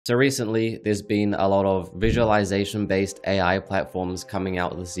So recently, there's been a lot of visualization-based AI platforms coming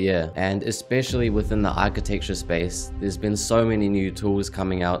out this year, and especially within the architecture space, there's been so many new tools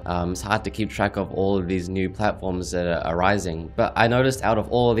coming out. It's hard to keep track of all of these new platforms that are arising. But I noticed out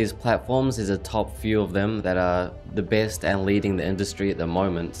of all of these platforms, there's a top few of them that are the best and leading the industry at the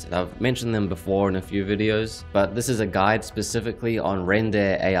moment. And I've mentioned them before in a few videos, but this is a guide specifically on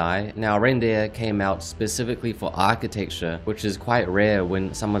Rendair AI. Now, Rendair came out specifically for architecture, which is quite rare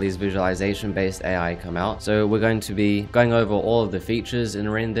when some of these visualization-based AI come out. So we're going to be going over all of the features in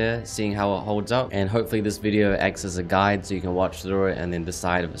Rendair, seeing how it holds up, and hopefully this video acts as a guide so you can watch through it and then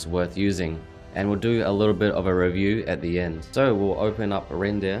decide if it's worth using. And we'll do a little bit of a review at the end. So we'll open up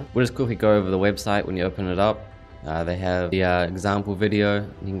Rendair. We'll just quickly go over the website when you open it up. They have the example video.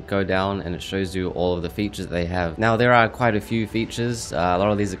 You can go down and it shows you all of the features they have. Now there are quite a few features. A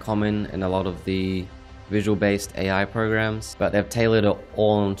lot of these are common in a lot of the visual-based AI programs, but they've tailored it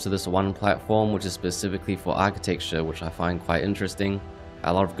all into this one platform, which is specifically for architecture, which I find quite interesting.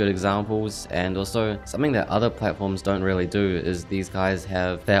 A lot of good examples, and also something that other platforms don't really do is these guys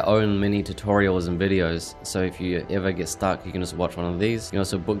have their own mini tutorials and videos. So if you ever get stuck, you can just watch one of these. You can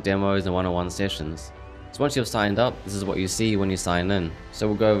also book demos and one-on-one sessions. So once you've signed up, this is what you see when you sign in. So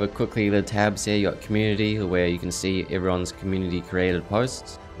we'll go over quickly the tabs here. You got community, where you can see everyone's community created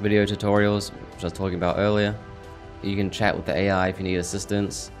posts. Video tutorials, which I was talking about earlier. You can chat with the AI if you need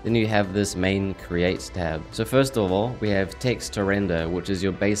assistance. Then you have this main create tab. So first of all, we have text to render, which is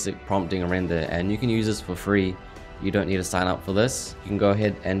your basic prompting render, and you can use this for free. You don't need to sign up for this. You can go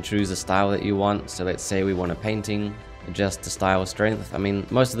ahead and choose a style that you want. So let's say we want a painting. Adjust the style strength. I mean,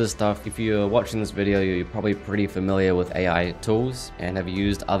 most of this stuff, if you're watching this video, you're probably pretty familiar with AI tools and have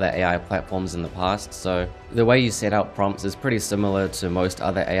used other AI platforms in the past. So the way you set out prompts is pretty similar to most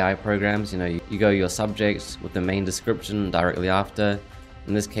other AI programs. You know, you go your subject with the main description directly after.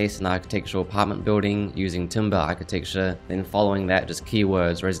 In this case, an architectural apartment building using timber architecture. Then following that, just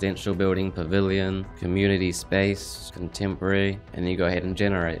keywords: residential building, pavilion, community space, contemporary, and you go ahead and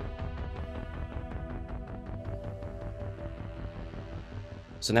generate.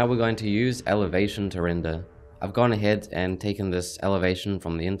 So now we're going to use elevation to render. I've gone ahead and taken this elevation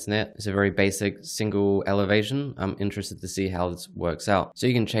from the internet. It's a very basic single elevation. I'm interested to see how this works out. So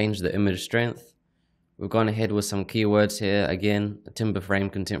you can change the image strength. We've gone ahead with some keywords here. Again, a timber frame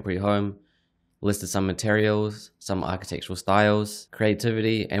contemporary home. Listed some materials, some architectural styles,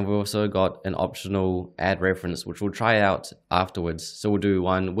 creativity, and we've also got an optional add reference, which we'll try out afterwards. So we'll do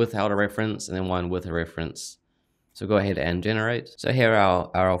one without a reference and then one with a reference. So go ahead and generate. So here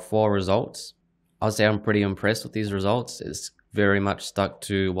are our 4 results. I'll say I'm pretty impressed with these results. It's very much stuck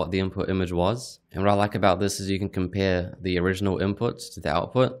to what the input image was. And what I like about this is you can compare the original inputs to the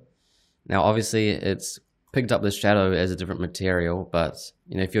output. Now obviously it's picked up the shadow as a different material, but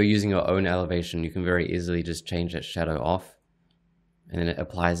you know, if you're using your own elevation, you can very easily just change that shadow off, and then it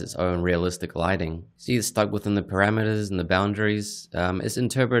applies its own realistic lighting. See, it's stuck within the parameters and the boundaries. It's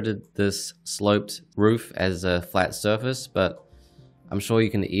interpreted this sloped roof as a flat surface, but I'm sure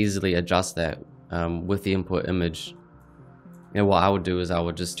you can easily adjust that with the input image. You know, what I would do is I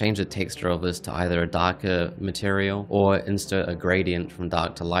would just change the texture of this to either a darker material or insert a gradient from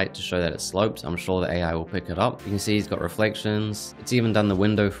dark to light to show that it's sloped. I'm sure the AI will pick it up. You can see it's got reflections. It's even done the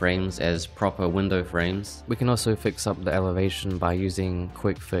window frames as proper window frames. We can also fix up the elevation by using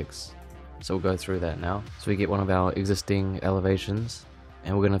quick fix. So we'll go through that now. So we get one of our existing elevations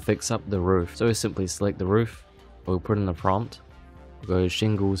and we're going to fix up the roof. So we simply select the roof. We'll put in the prompt. We'll go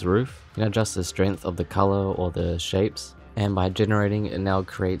shingles roof. You can adjust the strength of the color or the shapes. And by generating, it now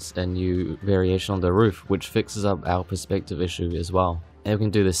creates a new variation on the roof, which fixes up our perspective issue as well. And we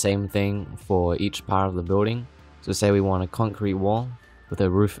can do the same thing for each part of the building. So say we want a concrete wall with a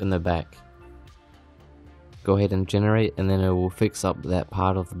roof in the back. Go ahead and generate, and then it will fix up that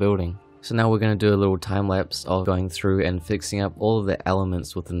part of the building. So now we're going to do a little time lapse of going through and fixing up all of the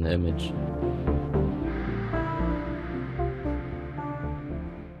elements within the image.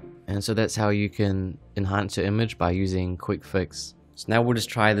 And so that's how you can enhance your image by using quick fix. So now we'll just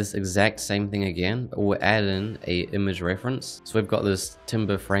try this exact same thing again, but we'll add in a image reference. So we've got this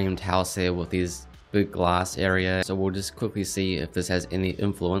timber framed house here with these big glass area. So we'll just quickly see if this has any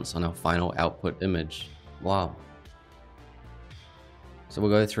influence on our final output image. Wow. So we'll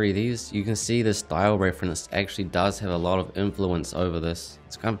go through these. You can see the style reference actually does have a lot of influence over this.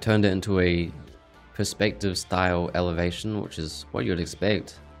 It's kind of turned it into a perspective style elevation, which is what you'd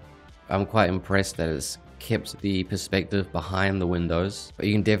expect. I'm quite impressed that it's kept the perspective behind the windows, but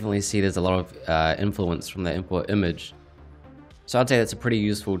you can definitely see there's a lot of influence from the input image. So I'd say that's a pretty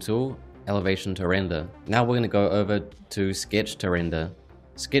useful tool, elevation to render. Now we're going to go over to sketch to render.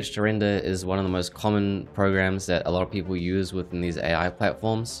 Sketch to Render is one of the most common programs that a lot of people use within these AI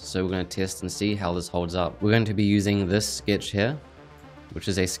platforms, so we're going to test and see how this holds up. We're going to be using this sketch here, which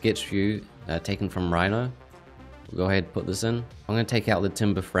is a sketch view taken from Rhino. We'll go ahead and put this in. I'm going to take out the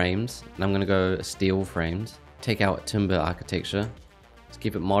timber frames, and I'm going to go steel framed. Take out timber architecture. Let's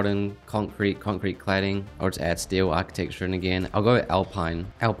keep it modern, concrete cladding. I'll just add steel architecture in again. I'll go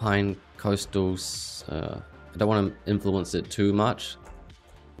alpine. Alpine, coastals. I don't want to influence it too much.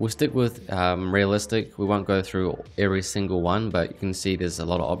 We'll stick with realistic. We won't go through every single one, but you can see there's a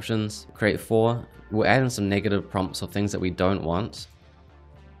lot of options. Create 4. We'll add in some negative prompts of things that we don't want.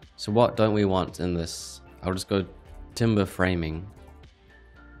 So what don't we want in this? I'll just go timber framing.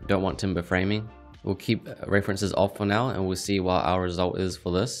 Don't want timber framing. We'll keep references off for now, and we'll see what our result is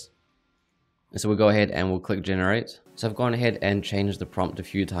for this. And so we'll go ahead and we'll click generate. So I've gone ahead and changed the prompt a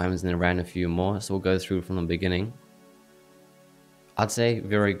few times and then ran a few more. So we'll go through from the beginning. I'd say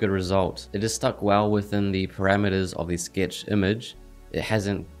very good result. It is stuck well within the parameters of the sketch image. It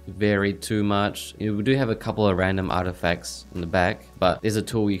hasn't varied too much. We do have a couple of random artifacts in the back, but there's a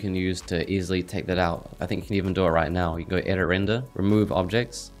tool you can use to easily take that out. I think you can even do it right now. You can go edit render, remove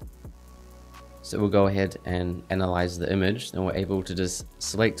objects. So we'll go ahead and analyze the image, and we're able to just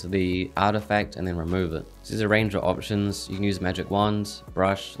select the artifact and then remove it. So there's a range of options. You can use magic wand,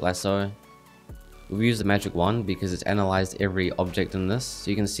 brush, lasso. We've used the magic wand because it's analyzed every object in this.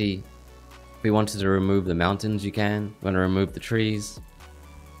 So you can see if we wanted to remove the mountains, you can. We want to remove the trees.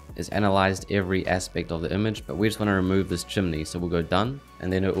 It's analyzed every aspect of the image, but we just want to remove this chimney. So we'll go done,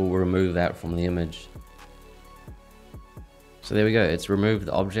 and then it will remove that from the image. So there we go. It's removed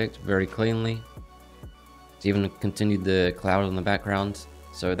the object very cleanly. It's even continued the cloud in the background.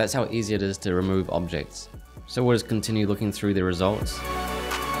 So that's how easy it is to remove objects. So we'll just continue looking through the results.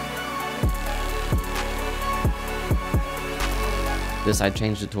 This, I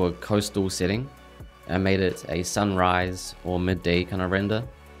changed it to a coastal setting. I made it a sunrise or midday kind of render.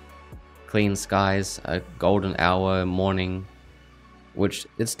 Clean skies, a golden hour, morning, which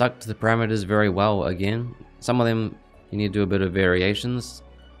it stuck to the parameters very well again. Some of them you need to do a bit of variations.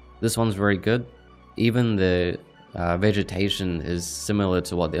 This one's very good. Even the vegetation is similar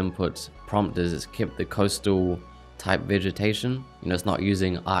to what the input prompt is. It's kept the coastal type vegetation. You know, it's not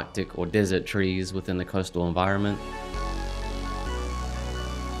using Arctic or desert trees within the coastal environment.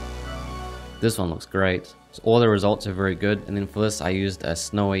 This one looks great. So all the results are very good. And then for this, I used a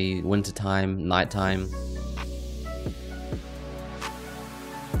snowy wintertime, nighttime.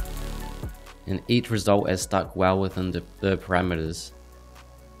 And each result has stuck well within the parameters.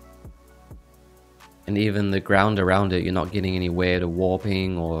 And even the ground around it, you're not getting any weird or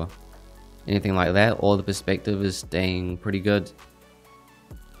warping or anything like that. All the perspective is staying pretty good.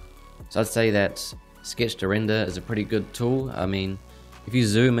 So I'd say that Sketch to Render is a pretty good tool. I mean, if you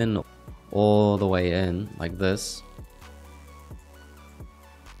zoom in all the way in like this,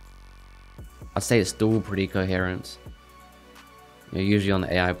 I'd say it's still pretty coherent. You know, usually on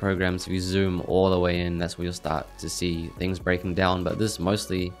the AI programs, if you zoom all the way in, that's where you'll start to see things breaking down, but this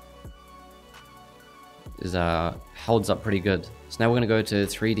mostly is holds up pretty good. So now we're going to go to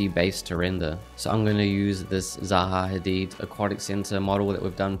 3D base to render. So I'm going to use this Zaha Hadid aquatic center model that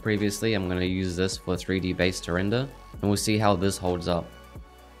we've done previously. I'm going to use this for 3D base to render, and we'll see how this holds up.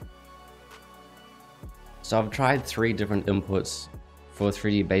 So I've tried 3 different inputs for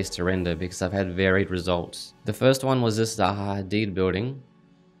 3D base to render because I've had varied results. The first one was this Zaha Hadid building.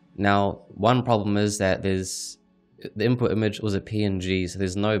 Now, one problem is that the input image was a PNG, so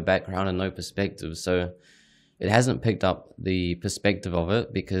there's no background and no perspective. So it hasn't picked up the perspective of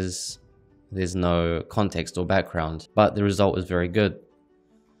it because there's no context or background, but the result is very good.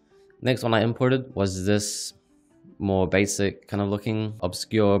 Next one I imported was this more basic kind of looking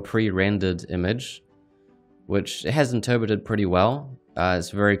obscure pre-rendered image, which it has interpreted pretty well. It's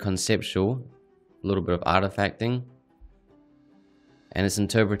very conceptual, a little bit of artifacting, and it's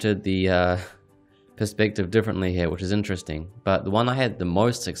interpreted the perspective differently here, which is interesting. But the one I had the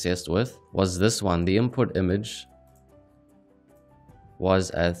most success with was this one. The input image was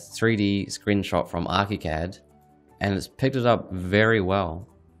a 3D screenshot from ArchiCAD, and it's picked it up very well,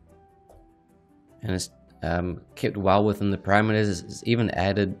 and it's kept well within the parameters. It's even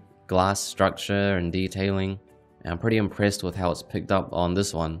added glass structure and detailing. And I'm pretty impressed with how it's picked up on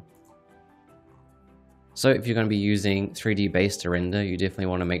this one. So if you're going to be using 3D base to render, you definitely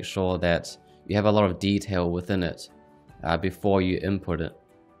want to make sure that you have a lot of detail within it before you input it.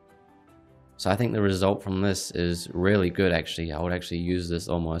 So I think the result from this is really good actually. I would actually use this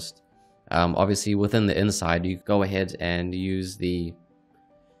almost. Obviously within the inside, you go ahead and use the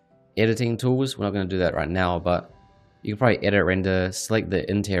editing tools. We're not going to do that right now, but You can probably edit render, select the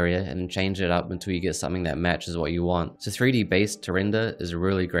interior and change it up until you get something that matches what you want. So 3D base to render is a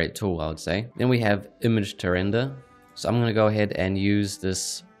really great tool, I would say. Then we have image to render. So I'm going to go ahead and use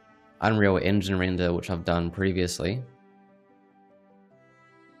this Unreal Engine render, which I've done previously.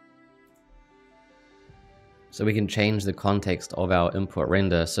 So we can change the context of our input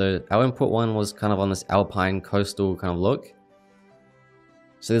render. So our input one was kind of on this alpine coastal kind of look.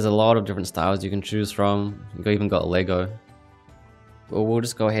 So there's a lot of different styles you can choose from. You even got Lego. But we'll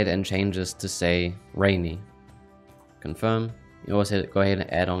just go ahead and change this to say rainy. Confirm. You also go ahead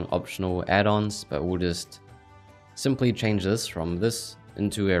and add on optional add-ons, but we'll just simply change this from this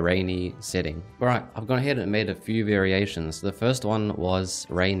into a rainy setting. Alright, I've gone ahead and made a few variations. The first one was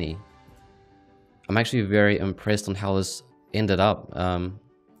rainy. I'm actually very impressed on how this ended up.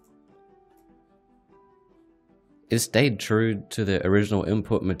 It stayed true to the original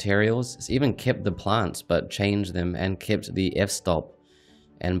input materials. It's even kept the plants, but changed them and kept the f-stop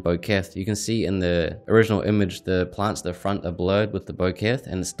and bokeh. You can see in the original image, the plants at the front are blurred with the bokeh,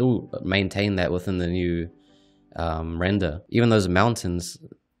 and it still maintained that within the new render. Even those mountains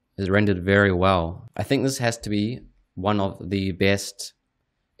is rendered very well. I think this has to be one of the best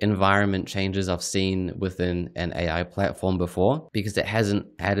environment changes I've seen within an AI platform before, because it hasn't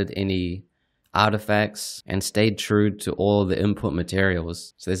added any artifacts and stayed true to all the input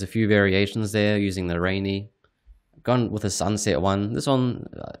materials. So there's a few variations there using the rainy. I've gone with a sunset one. This one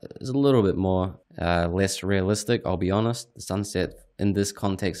is a little bit more less realistic, I'll be honest. The sunset in this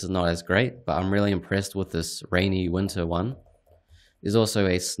context is not as great, but I'm really impressed with this rainy winter one. There's also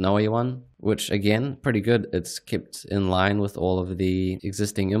a snowy one, which again, pretty good. It's kept in line with all of the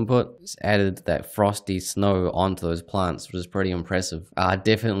existing input. It's added that frosty snow onto those plants, which is pretty impressive. I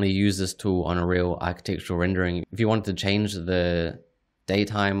definitely use this tool on a real architectural rendering. If you wanted to change the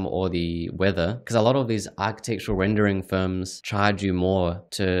daytime or the weather, because a lot of these architectural rendering firms charge you more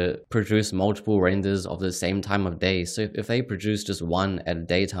to produce multiple renders of the same time of day. So if they produce just one at a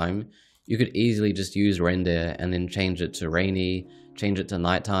daytime, you could easily just use Rendair and then change it to rainy, change it to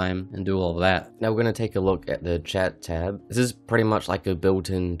nighttime, and do all of that. Now we're going to take a look at the chat tab. This is pretty much like a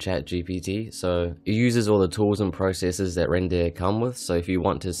built-in chat GPT. So it uses all the tools and processes that Rendair come with. So if you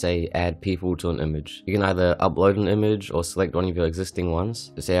want to say add people to an image, you can either upload an image or select one of your existing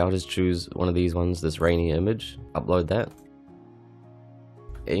ones. Say I'll just choose one of these ones, this rainy image, upload that.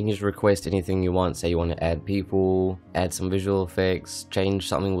 You can just request anything you want. Say you want to add people, add some visual effects, change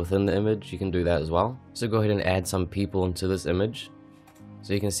something within the image, you can do that as well. So go ahead and add some people into this image.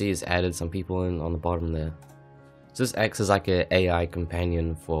 So you can see it's added some people in on the bottom there. So this acts as like an AI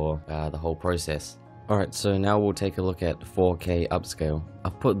companion for the whole process. Alright, so now we'll take a look at 4K upscale.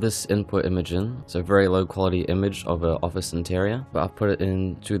 I've put this input image in, so very low quality image of an office interior, but I've put it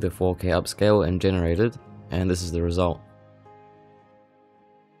into the 4K upscale and generated, and this is the result.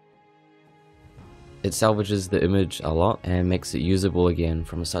 It salvages the image a lot and makes it usable again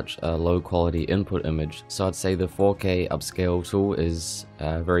from such a low quality input image. So I'd say the 4K upscale tool is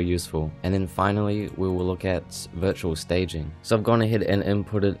very useful. And then finally, we will look at virtual staging. So I've gone ahead and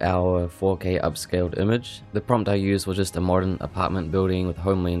inputted our 4K upscaled image. The prompt I used was just a modern apartment building with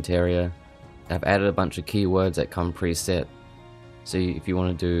homely interior. I've added a bunch of keywords that come preset. So if you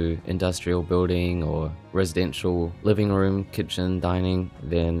want to do industrial building or residential living room, kitchen, dining,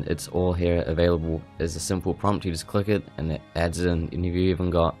 then it's all here available as a simple prompt. You just click it and it adds it in. And you've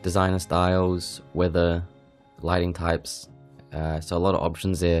even got designer styles, weather, lighting types. So a lot of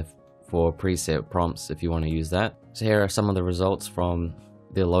options there for preset prompts if you want to use that. So here are some of the results from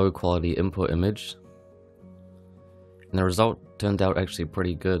the low quality input image. And the result turned out actually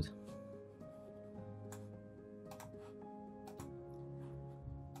pretty good.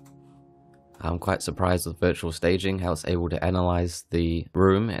 I'm quite surprised with virtual staging, how it's able to analyze the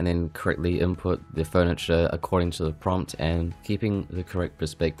room and then correctly input the furniture according to the prompt and keeping the correct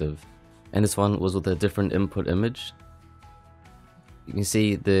perspective. And this one was with a different input image. You can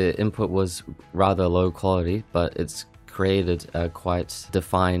see the input was rather low quality, but it's created a quite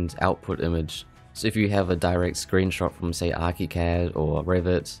defined output image. So if you have a direct screenshot from say ArchiCAD or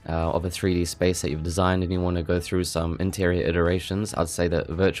Revit of a 3D space that you've designed and you want to go through some interior iterations, I'd say that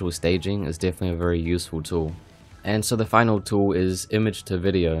virtual staging is definitely a very useful tool. And so the final tool is image to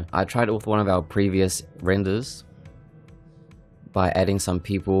video. I tried it with one of our previous renders by adding some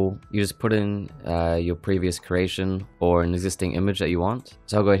people. You just put in your previous creation or an existing image that you want.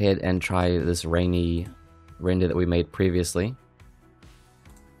 So I'll go ahead and try this rainy render that we made previously.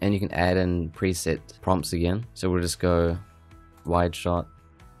 And you can add in preset prompts again. So we'll just go wide shot.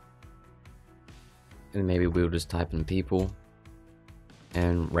 And maybe we'll just type in people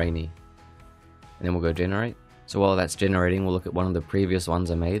and rainy. And then we'll go generate. So while that's generating, we'll look at one of the previous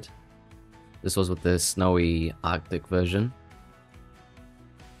ones I made. This was with the snowy Arctic version.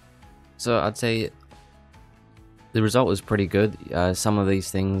 So I'd say the result was pretty good. Some of these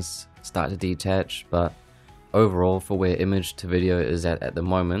things start to detach, but overall, for where image to video is at the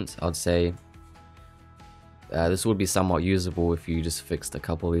moment, I'd say this would be somewhat usable if you just fixed a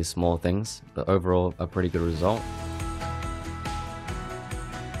couple of these small things, but overall a pretty good result.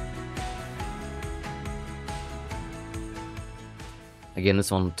 Again,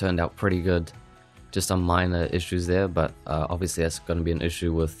 this one turned out pretty good, just some minor issues there, but obviously that's going to be an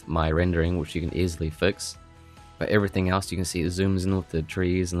issue with my rendering, which you can easily fix. But everything else, you can see it zooms in with the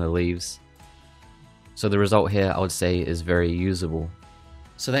trees and the leaves. So the result here, I would say, is very usable.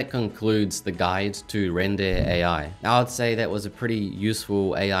 So that concludes the guide to Rendair AI. Now I'd say that was a pretty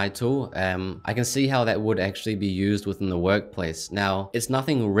useful AI tool. I can see how that would actually be used within the workplace. Now, it's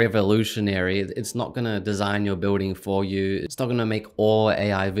nothing revolutionary. It's not gonna design your building for you. It's not gonna make all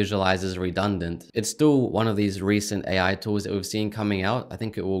AI visualizers redundant. It's still one of these recent AI tools that we've seen coming out. I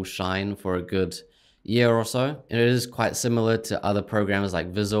think it will shine for a good year or so. And it is quite similar to other programs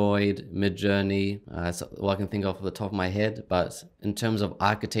like Visoid, Midjourney, that's all I can think of the top of my head. But in terms of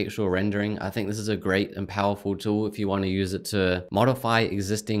architectural rendering, I think this is a great and powerful tool if you want to use it to modify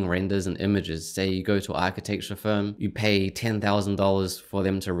existing renders and images. Say you go to an architecture firm, you pay $10,000 for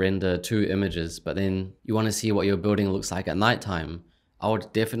them to render 2 images, but then you want to see what your building looks like at nighttime. I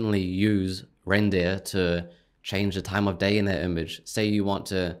would definitely use Rendair to change the time of day in that image. Say you want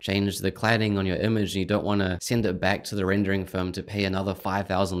to change the cladding on your image and you don't want to send it back to the rendering firm to pay another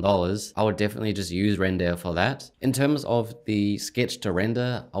 $5,000. I would definitely just use Rendair for that. In terms of the sketch to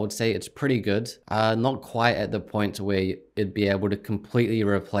render, I would say it's pretty good. Not quite at the point where it'd be able to completely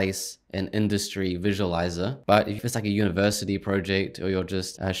replace an industry visualizer, but if it's like a university project or you're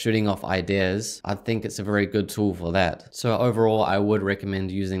just shooting off ideas, I think it's a very good tool for that. So overall, I would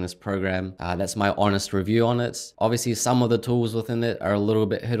recommend using this program. That's my honest review on it. Obviously, some of the tools within it are a little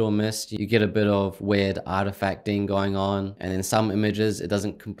bit hit or miss. You get a bit of weird artifacting going on, and in some images, it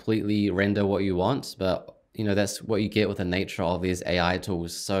doesn't completely render what you want, but you know, that's what you get with the nature of these AI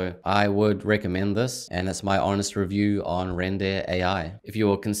tools. So I would recommend this, and that's my honest review on Rendair AI. If you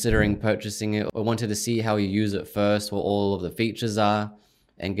were considering purchasing it or wanted to see how you use it first, what all of the features are,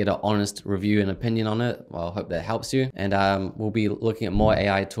 and get an honest review and opinion on it, well, I hope that helps you. And we'll be looking at more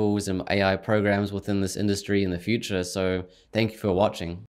AI tools and AI programs within this industry in the future. So thank you for watching.